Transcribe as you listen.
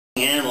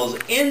animals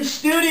in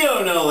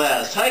studio, no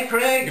less. Hi,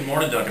 Craig. Good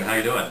morning, Duncan. How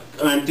you doing?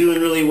 I'm doing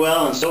really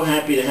well. I'm so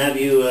happy to have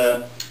you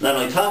not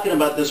only talking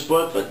about this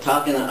book, but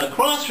talking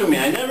across from me.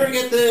 I never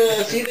get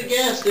to see the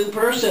guest in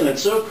person.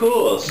 It's so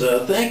cool.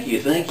 So thank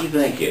you, thank you,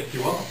 thank you.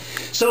 You're welcome.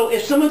 So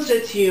if someone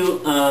said to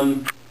you,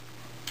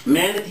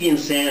 Manatee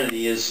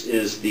Insanity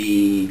is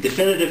the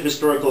definitive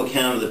historical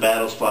account of the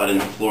battles fought in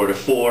Florida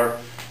for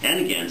and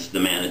against the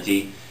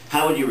Manatee,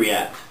 how would you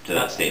react to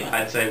that statement?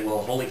 I'd say, well,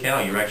 holy cow,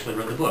 you actually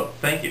read the book.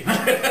 Thank you.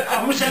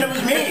 Who said it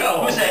was me?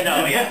 Who said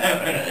no?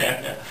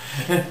 Yeah.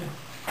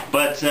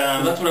 But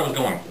well, that's what I was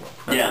going for.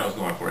 That's yeah. what I was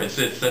going for.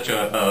 It's such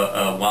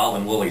a wild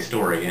and woolly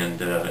story,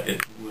 and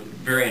it's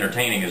very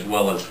entertaining as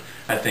well as,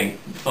 I think,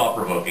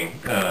 thought-provoking.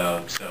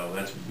 So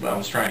that's I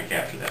was trying to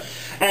capture that.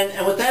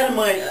 And with that in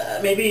mind,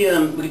 maybe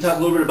we can talk a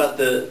little bit about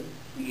the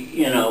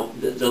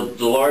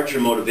larger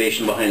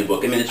motivation behind the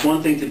book. I mean, it's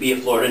one thing to be a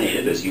Florida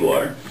native, as you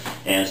are,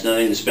 and it's another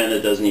thing to spend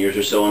a dozen years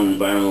or so on the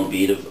environmental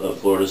beat of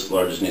Florida's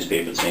largest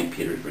newspaper, the St.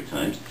 Petersburg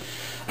Times.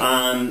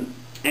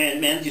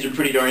 And manatees are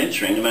pretty darn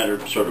interesting, no matter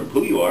sort of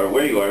who you are or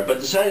where you are. But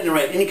deciding to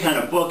write any kind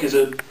of book is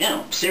a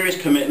serious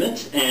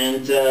commitment,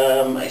 and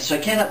so I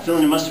can't help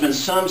feeling there must have been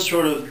some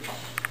sort of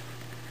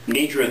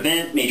major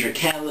event, major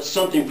catalyst,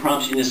 something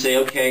prompts you to say,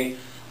 okay,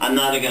 I'm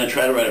not going to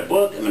try to write a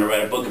book. I'm going to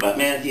write a book about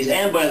manatees,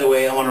 and by the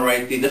way, I want to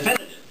write the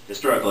definitive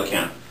historical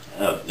account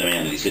of the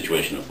manatee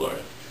situation in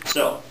Florida.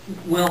 So,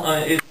 well,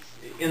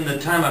 in the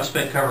time I've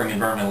spent covering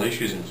environmental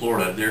issues in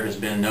Florida, there has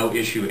been no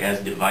issue as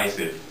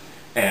divisive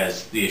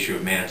as the issue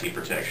of manatee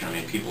protection. I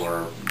mean, people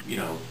are,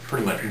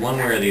 pretty much one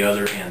way or the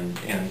other, and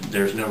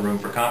there's no room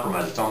for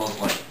compromise. It's almost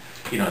like,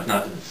 it's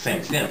not to the same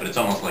extent, but it's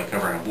almost like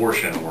covering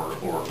abortion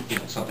or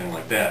something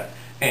like that.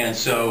 And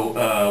so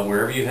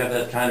wherever you have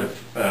that kind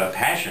of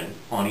passion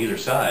on either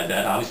side,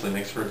 that obviously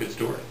makes for a good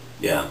story.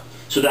 Yeah.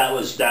 So that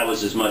was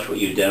as much what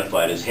you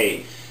identified as,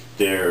 hey,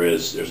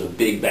 there's a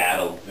big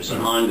battle, there's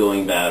an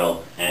ongoing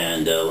battle,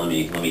 and let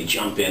me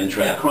jump in and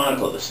try to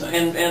chronicle this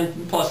thing.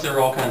 And plus there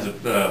are all kinds of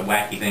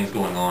wacky things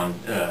going on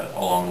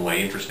along the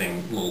way,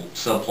 interesting little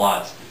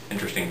subplots,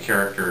 interesting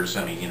characters.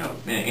 I mean,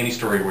 any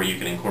story where you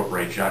can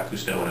incorporate Jacques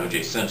Cousteau and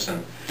O.J.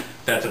 Simpson,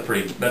 that's a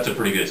pretty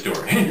good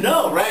story.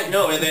 No, right?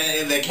 No,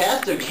 the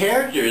cast of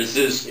characters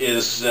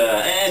is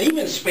and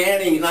even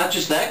spanning not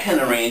just that kind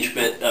of range,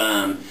 but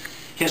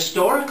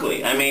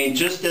historically. I mean,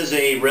 just as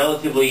a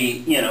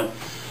relatively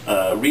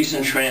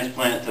recent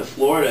transplant to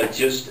Florida,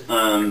 just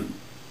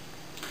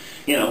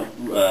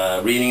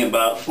reading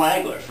about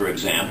Flagler, for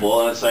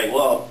example, and it's like,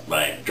 well,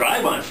 I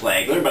drive on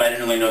Flagler, but I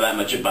didn't really know that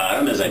much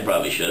about him as I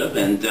probably should have,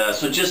 and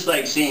so just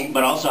like seeing,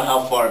 but also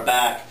how far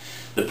back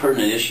the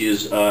pertinent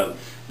issues of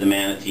the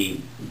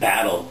manatee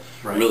battle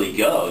really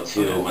go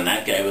to when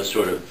that guy was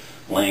sort of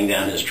laying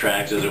down his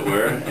tracks, as it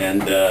were,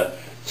 and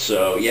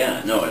so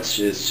yeah, no, it's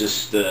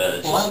just.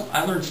 Well,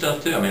 I learned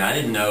stuff too. I mean, I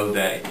didn't know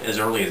that as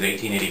early as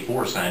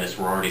 1884, scientists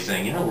were already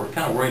saying, we're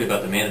kind of worried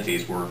about the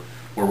manatees. We're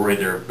worried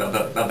they're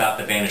about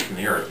to vanish from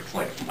the earth. It's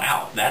like,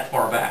 wow, that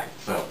far back.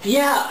 So.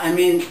 Yeah, I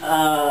mean,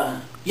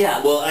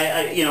 yeah. Well,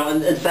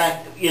 in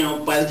fact,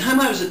 by the time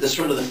I was at the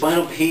sort of the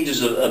final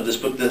pages of this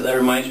book, that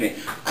reminds me,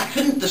 I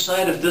couldn't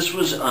decide if this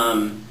was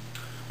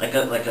like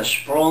a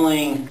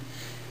sprawling,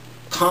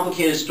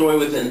 complicated story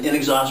with an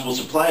inexhaustible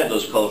supply of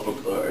those colorful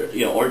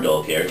or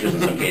dull characters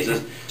in some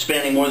cases,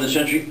 spanning more than a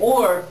century,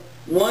 or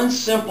one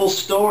simple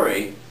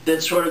story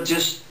that sort of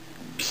just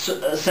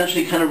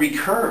essentially kind of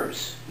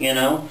recurs,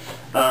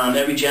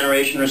 every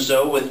generation or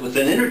so with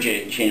an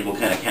interchangeable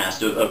kind of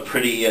cast of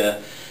pretty,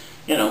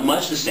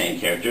 much the same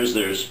characters.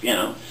 There's,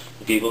 the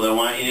people that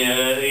want you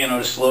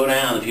to slow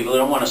down, the people that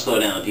don't want to slow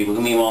down, the people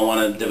who meanwhile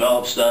want to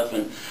develop stuff,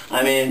 and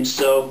I mean,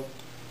 so.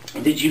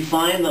 Did you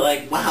find that,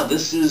 like, wow,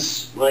 this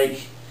is,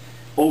 like,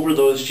 over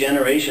those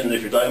generations,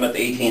 if you're talking about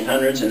the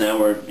 1800s and now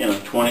we're,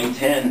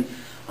 2010,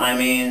 I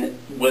mean,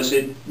 was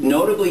it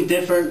notably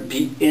different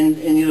in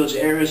any of those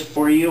areas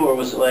for you, or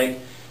was it like,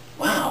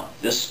 wow,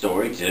 this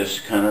story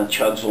just kind of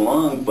chugs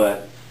along,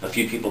 but a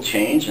few people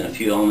change and a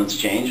few elements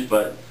change,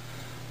 but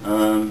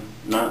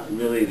not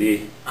really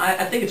the...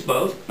 I think it's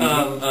both.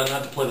 Not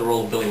to play the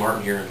role of Billy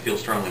Martin here and feel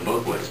strongly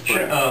both ways, but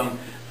sure.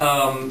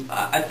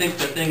 I think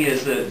the thing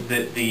is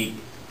that the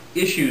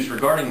issues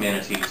regarding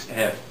manatees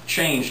have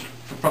changed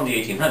from the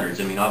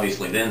 1800s. I mean,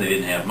 obviously then they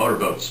didn't have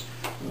motorboats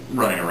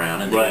running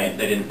around, and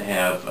they didn't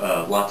have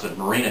lots of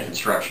marina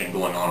construction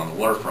going on the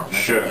waterfront. That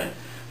sure. Kind of thing.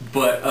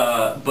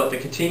 But the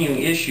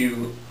continuing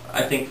issue,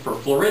 I think, for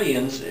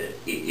Floridians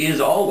is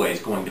always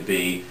going to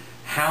be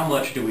how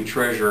much do we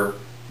treasure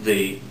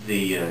the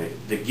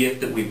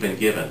gift that we've been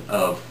given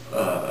of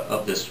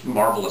this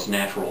marvelous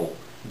natural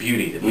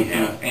beauty that we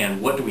have,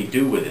 and what do we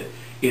do with it?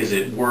 Is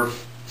it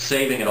worth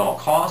saving at all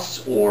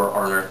costs, or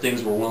are there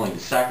things we're willing to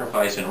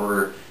sacrifice in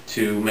order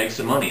to make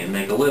some money and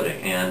make a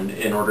living, and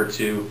in order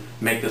to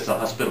make this a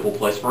hospitable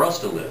place for us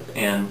to live?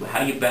 And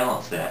how do you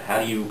balance that?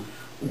 How do you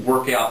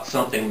work out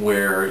something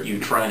where you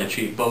try and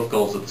achieve both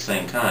goals at the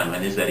same time,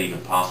 and is that even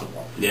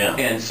possible? Yeah.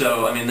 And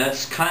so, I mean,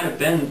 that's kind of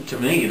been, to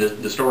me,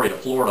 the story of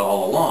Florida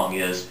all along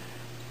is,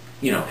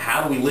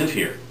 how do we live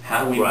here?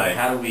 How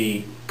do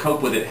we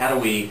cope with it? How do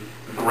we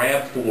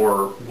grab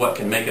for what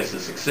can make us a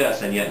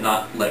success and yet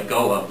not let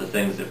go of the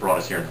things that brought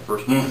us here in the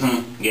first place?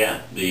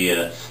 Yeah,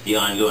 the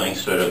ongoing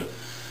sort of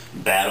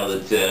battle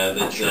that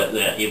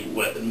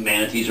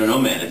manatees or no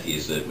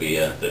manatees that we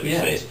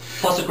face.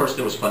 Plus, of course,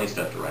 there was funny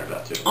stuff to write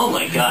about too. Oh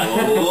my God!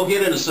 We'll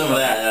get into some of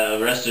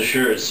that. Rest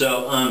assured.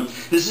 So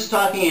this is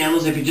Talking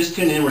Animals. If you just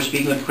tuned in, we're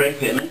speaking with Craig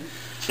Pittman,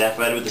 staff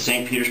writer with the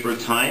St. Petersburg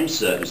Times.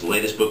 His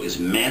latest book is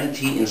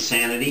Manatee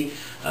Insanity.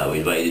 We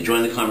invite you to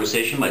join the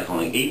conversation by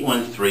calling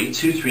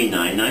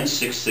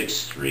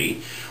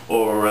 813-239-9663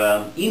 or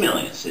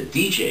emailing us at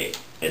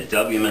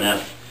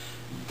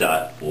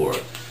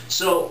dj@wmnf.org.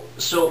 So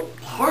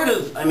part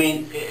of, I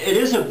mean, it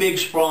is a big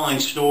sprawling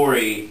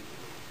story,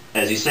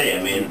 as you say.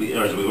 I mean,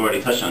 as we've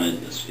already touched on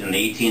it, it's in the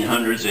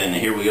 1800s, and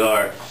here we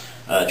are,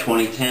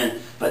 2010.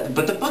 But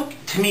the book,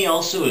 to me,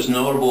 also is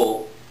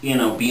notable, you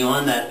know,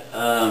 beyond that,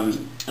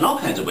 in all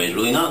kinds of ways,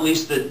 really. Not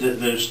least that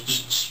there's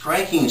just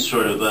striking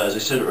sort of, as I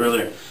said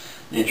earlier in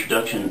the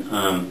introduction,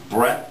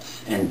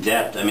 breadth and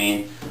depth. I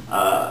mean,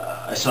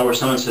 I saw where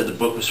someone said the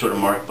book was sort of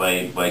marked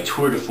by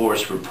tour de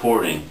force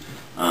reporting.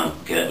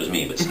 Okay, that was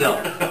me, but still.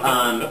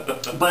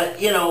 But,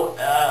 you know,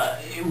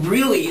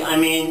 really, I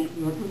mean,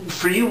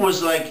 for you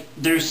was like,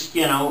 there's,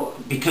 you know,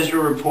 because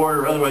you're a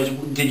reporter or otherwise,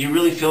 did you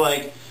really feel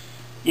like,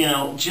 you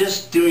know,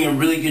 just doing a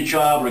really good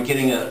job or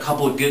getting a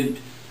couple of good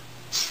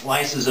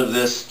slices of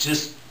this,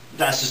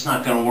 that's just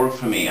not going to work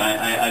for me.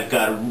 I've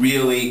got to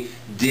really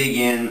dig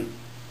in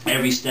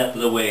every step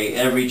of the way,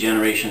 every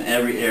generation,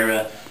 every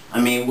era.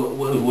 I mean,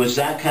 was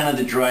that kind of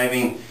the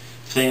driving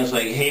thing? It's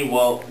like, hey,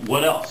 well,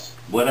 what else?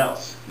 What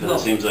else? Well, it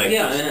seems like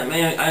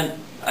I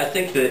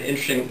think the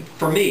interesting,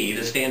 for me,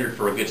 the standard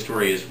for a good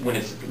story is when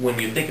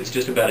you think it's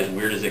just about as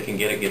weird as it can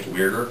get, it gets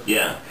weirder.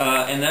 Yeah.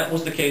 And that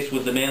was the case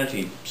with the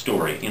Manatee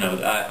story. You know,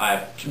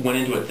 I went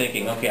into it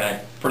thinking, okay, I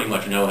pretty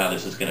much know how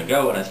this is going to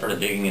go, and I started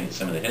digging into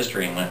some of the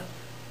history and went,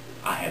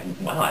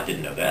 wow, I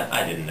didn't know that.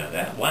 I didn't know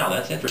that. Wow,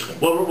 that's interesting.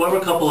 What were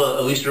a couple of,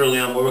 at least early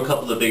on, what were a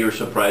couple of the bigger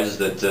surprises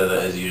that,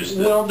 as you just...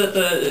 Well,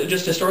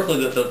 just historically,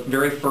 that the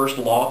very first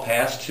law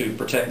passed to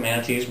protect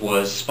manatees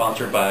was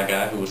sponsored by a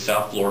guy who was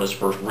South Florida's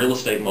first real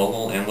estate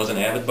mogul and was an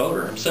avid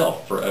boater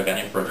himself, for a guy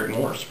named Frederick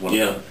Morris, one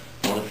of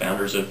the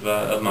founders of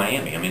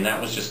Miami. I mean,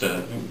 that was just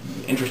an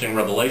interesting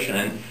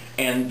revelation,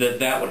 and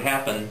that would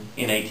happen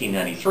in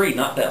 1893,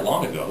 not that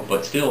long ago,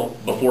 but still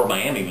before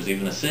Miami was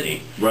even a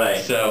city. Right.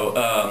 So,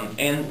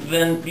 and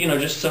then, you know,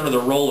 just sort of the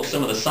role of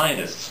some of the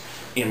scientists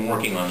in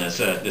working on this,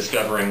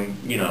 discovering,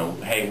 you know,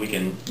 hey, we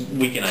can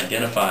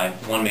identify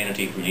one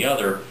manatee from the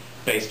other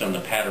based on the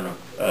pattern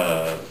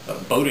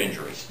of boat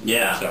injuries.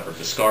 Yeah. They suffered,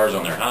 the scars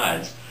on their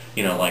hides.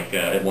 You know, like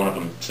one of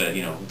them said,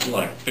 you know,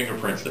 like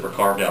fingerprints that were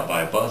carved out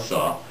by a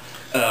buzzsaw.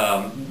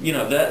 You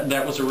know,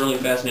 that was a really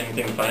fascinating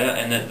thing to find out,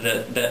 and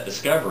that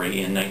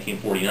discovery in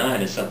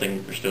 1949 is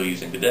something they're still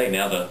using today.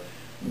 Now the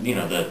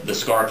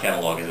SCAR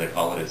catalog, as they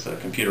call it, it's a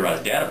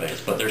computerized database,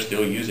 but they're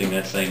still using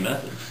that same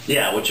method.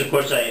 Yeah, which of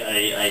course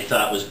I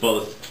thought was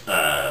both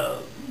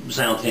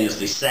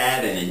simultaneously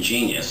sad and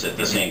ingenious at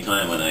the same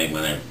time when I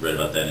read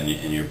about that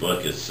in your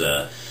book. It's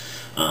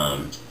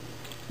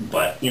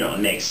but, you know,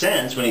 it makes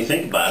sense when you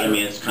think about it. I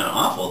mean, it's kind of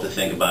awful to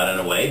think about it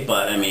in a way,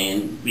 but, I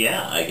mean,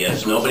 yeah, I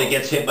guess nobody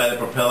gets hit by the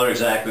propeller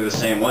exactly the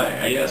same way,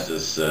 I guess,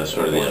 is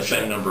sort of the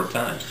same number of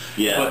times.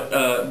 Yeah.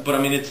 But I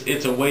mean,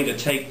 it's a way to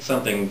take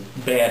something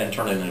bad and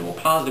turn it into a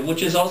positive,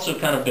 which has also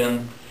kind of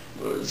been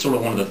sort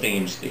of one of the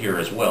themes here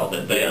as well,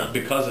 that they,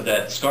 because of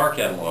that SCAR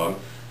catalog,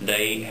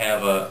 they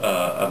have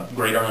a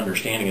greater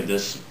understanding of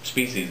this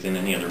species than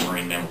any other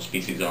marine mammal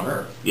species on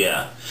Earth.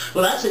 Yeah.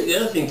 Well, that's the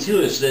other thing, too,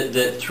 is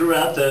that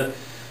throughout the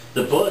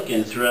book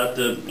and throughout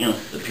the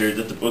period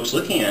that the book's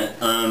looking at,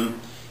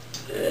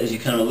 as you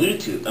kind of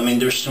alluded to, I mean,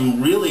 there's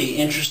some really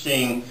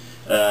interesting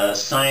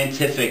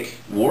scientific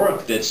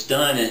work that's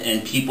done,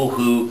 and people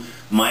who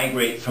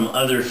migrate from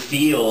other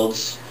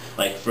fields,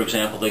 like, for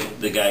example,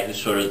 the guy who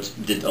sort of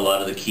did a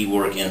lot of the key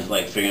work in,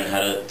 like, figuring out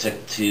how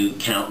to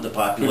count the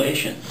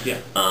population. Yeah.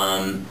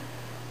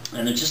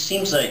 And it just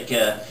seems like,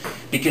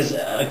 because,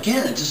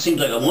 again, it just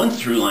seems like one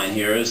through line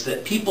here is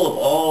that people of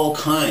all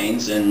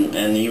kinds, and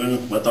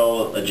even with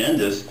all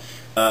agendas,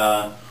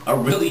 are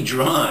really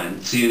drawn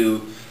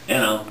to,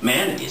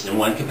 manatees in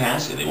one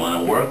capacity. They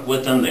want to work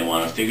with them, they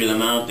want to figure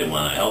them out, they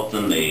want to help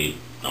them, they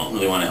don't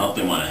really want to help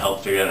them, want to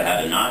help figure out how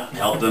to not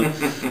help them,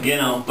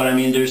 But, I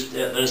mean,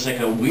 there's like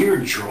a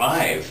weird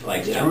drive,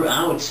 like,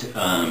 throughout,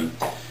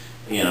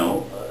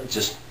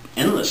 just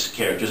endless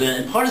characters.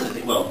 And part of the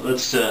thing, well,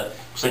 let's...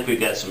 looks like we've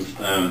got some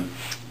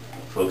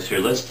folks here.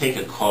 Let's take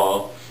a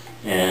call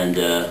and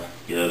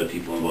get other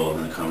people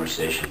involved in the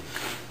conversation.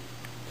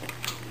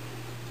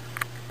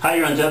 Hi,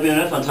 you're on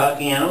WNF on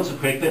Talking Animals with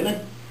Craig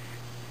Pittman.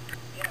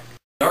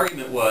 The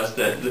argument was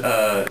that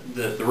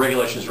the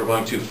regulations were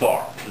going too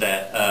far,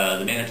 that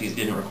the manatees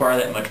didn't require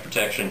that much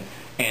protection,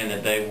 and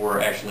that they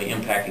were actually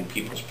impacting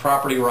people's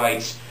property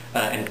rights.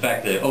 In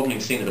fact, the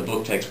opening scene of the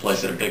book takes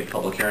place at a big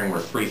public hearing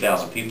where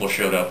 3,000 people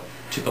showed up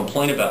to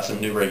complain about some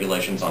new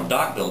regulations on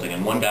dock building,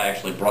 and one guy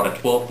actually brought a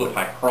 12-foot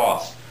high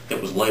cross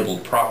that was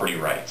labeled property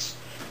rights.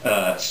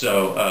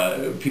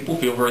 So people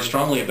feel very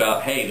strongly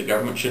about, hey, the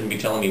government shouldn't be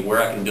telling me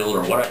where I can build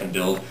or what I can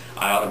build.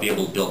 I ought to be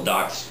able to build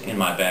docks in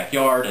my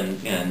backyard.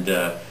 And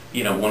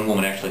you know, one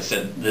woman actually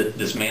said that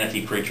this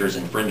manatee creature is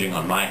infringing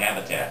on my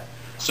habitat.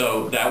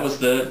 So that was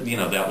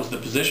the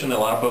position that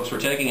a lot of folks were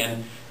taking.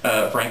 And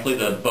frankly,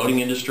 the boating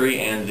industry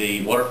and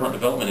the waterfront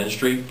development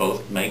industry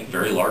both make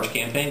very large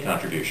campaign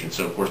contributions.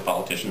 So of course,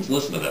 politicians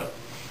listen to them.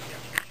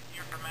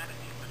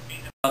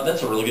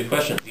 That's a really good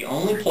question. The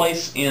only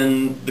place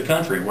in the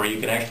country where you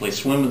can actually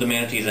swim with the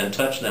manatees and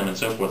touch them and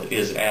so forth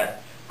is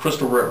at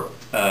Crystal River.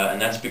 And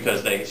that's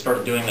because they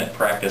started doing that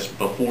practice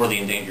before the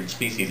Endangered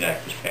Species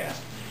Act was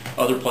passed.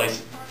 Other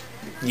places,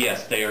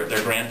 yes, they're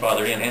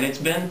grandfathered in. And it's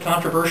been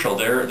controversial.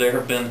 There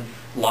have been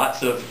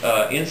lots of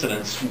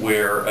incidents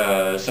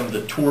where some of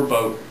the tour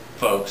boat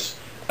folks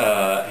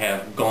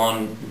have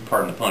gone,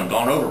 pardon the pun,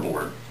 gone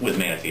overboard with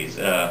manatees.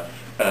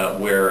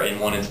 Where in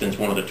one instance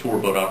one of the tour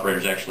boat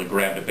operators actually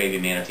grabbed a baby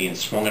manatee and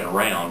swung it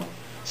around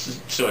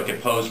so it could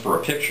pose for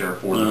a picture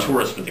for the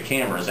tourists with the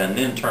cameras, and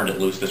then turned it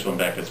loose to swim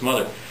back to its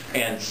mother.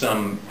 And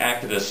some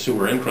activists who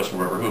were in Crystal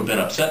River who have been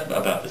upset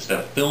about this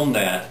stuff filmed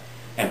that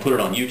and put it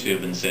on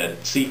YouTube and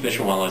said, "See, Fish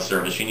and Wildlife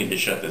Service, you need to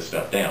shut this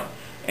stuff down."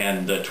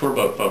 And the tour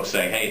boat folks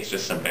say, hey, it's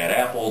just some bad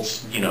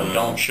apples, you know,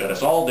 don't shut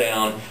us all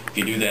down. If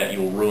you do that,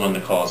 you'll ruin the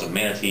cause of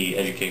manatee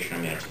education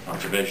and manatee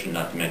conservation,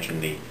 not to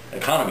mention the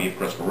economy of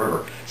Crystal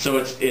River. So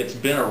it's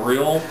been a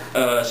real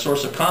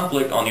source of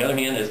conflict. On the other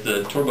hand, as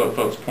the tour boat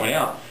folks point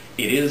out,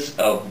 it is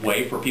a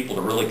way for people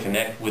to really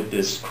connect with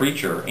this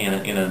creature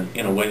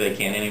in a way they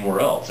can't anywhere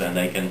else. And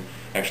they can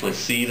actually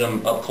see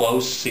them up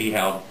close, see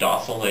how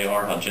docile they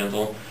are, how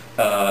gentle,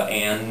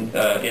 and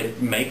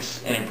it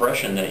makes an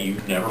impression that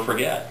you never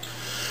forget.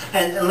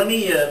 And let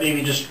me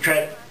maybe just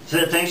try,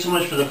 thanks so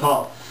much for the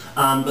call,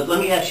 but let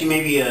me actually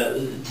maybe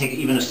take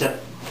even a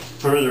step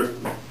further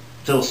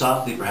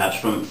philosophically perhaps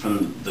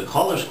from the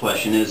caller's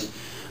question is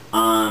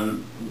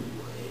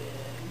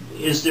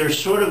there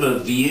sort of a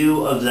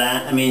view of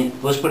that? I mean,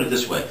 let's put it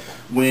this way.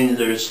 When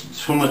there's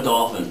swim with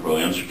dolphins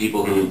programs for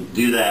people who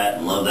do that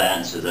and love that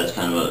and so that's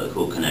kind of a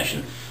cool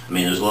connection. I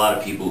mean, there's a lot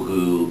of people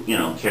who, you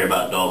know, care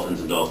about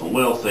dolphins and dolphin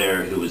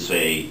welfare who would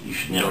say you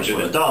should never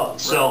swim with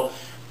dolphins. Right. So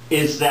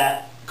is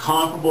that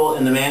comparable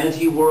in the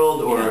manatee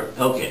world, or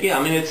okay? Yeah,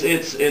 I mean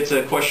it's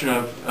a question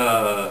of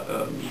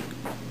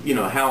you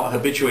know, how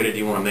habituated do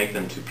you want to make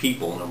them to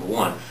people, number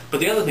one. But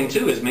the other thing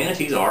too is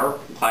manatees are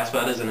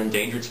classified as an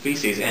endangered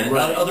species, and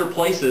right. Other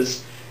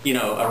places, you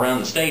know,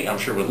 around the state, I'm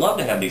sure would love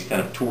to have these kind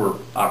of tour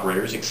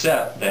operators,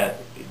 except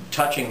that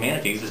touching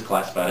manatees is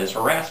classified as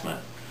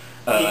harassment.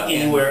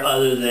 Anywhere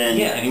other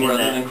than anywhere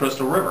other than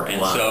Crystal River, and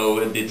so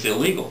it's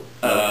illegal.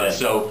 Okay.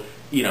 So.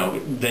 You know,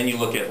 then you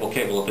look at,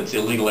 okay, well, if it's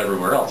illegal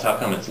everywhere else, how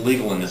come it's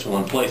legal in this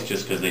one place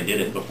just because they did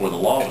it before the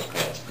law was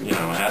passed? You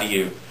know, how do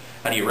you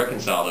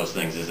reconcile those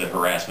things? Is it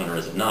harassment or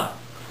is it not?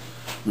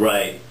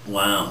 Right.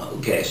 Wow.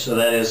 Okay. So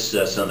that is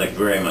sounds like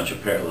very much a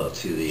parallel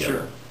to the.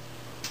 Sure.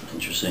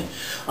 Interesting.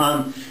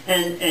 And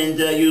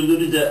you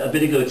alluded a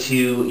bit ago to,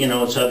 you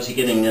know, it's obviously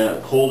getting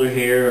colder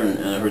here, and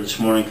I heard this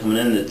morning coming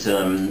in that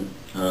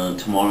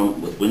tomorrow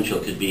with wind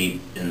chill could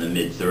be in the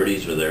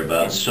mid-30s or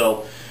thereabouts.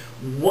 So.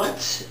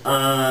 What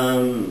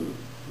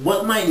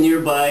might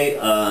nearby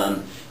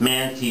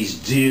manatees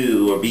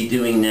do or be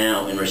doing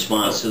now in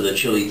response to the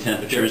chilly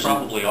temperatures? They're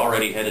probably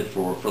already headed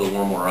for the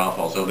warm water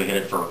outfalls. They'll be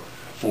headed for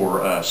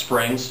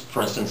springs.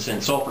 For instance,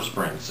 in Sulphur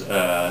Springs,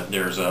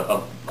 there's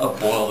a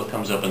boil that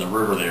comes up in the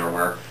river there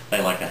where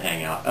they like to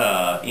hang out.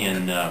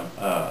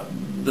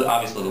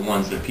 Obviously the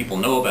ones that people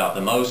know about the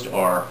most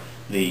are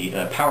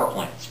the power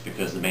plants,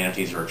 because the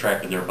manatees are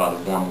attracted there by the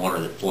warm water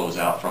that flows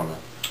out from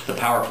the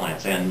power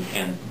plants, and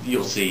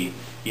you'll see,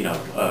 you know,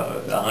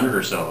 100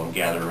 or so of them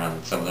gathered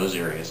around some of those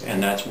areas,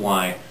 and that's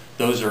why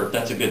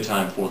that's a good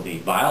time for the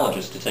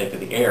biologists to take to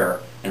the air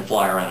and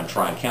fly around and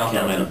try and count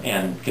them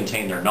and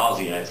contain their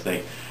nausea as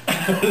they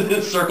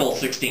circle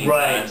 16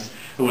 times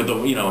with the,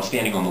 you know,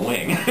 standing on the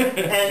wing.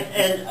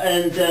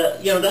 and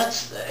you know,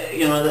 that's,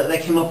 you know,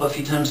 that came up a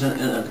few times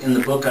in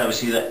the book,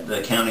 obviously, that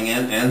the counting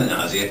and the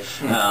nausea.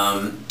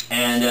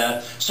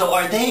 Mm-hmm. So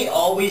are they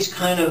always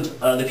kind of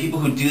the people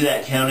who do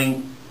that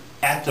counting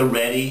at the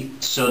ready,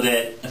 so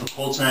that if a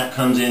cold snap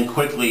comes in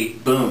quickly,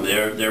 boom,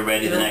 they're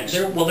ready the next.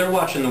 They're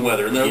watching the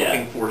weather, and they're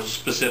looking for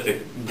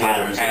specific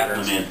weather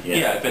patterns.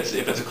 Yeah, if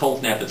it's a cold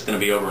snap that's going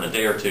to be over in a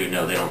day or two,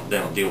 no, they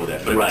don't deal with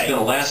that. But if it's going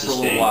to last for a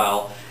little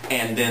while,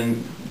 and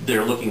then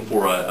they're looking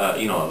for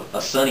a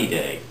sunny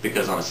day,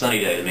 because on a sunny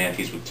day the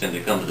manatees would tend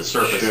to come to the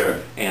surface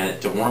and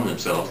to warm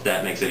themselves.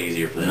 That makes it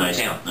easier for them to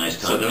count.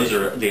 So those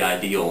are the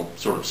ideal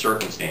sort of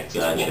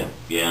circumstances. Gotcha.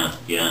 Yeah.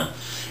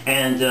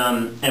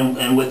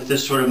 And with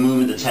this sort of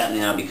movement that's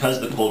happening now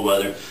because of the cold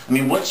weather, I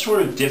mean, what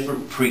sort of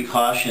different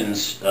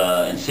precautions,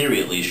 in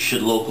theory at least,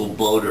 should local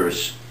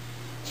boaters,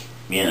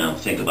 you know,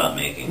 think about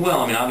making? Well,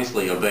 I mean,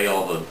 obviously obey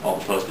all the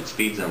posted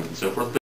speed zones and so forth.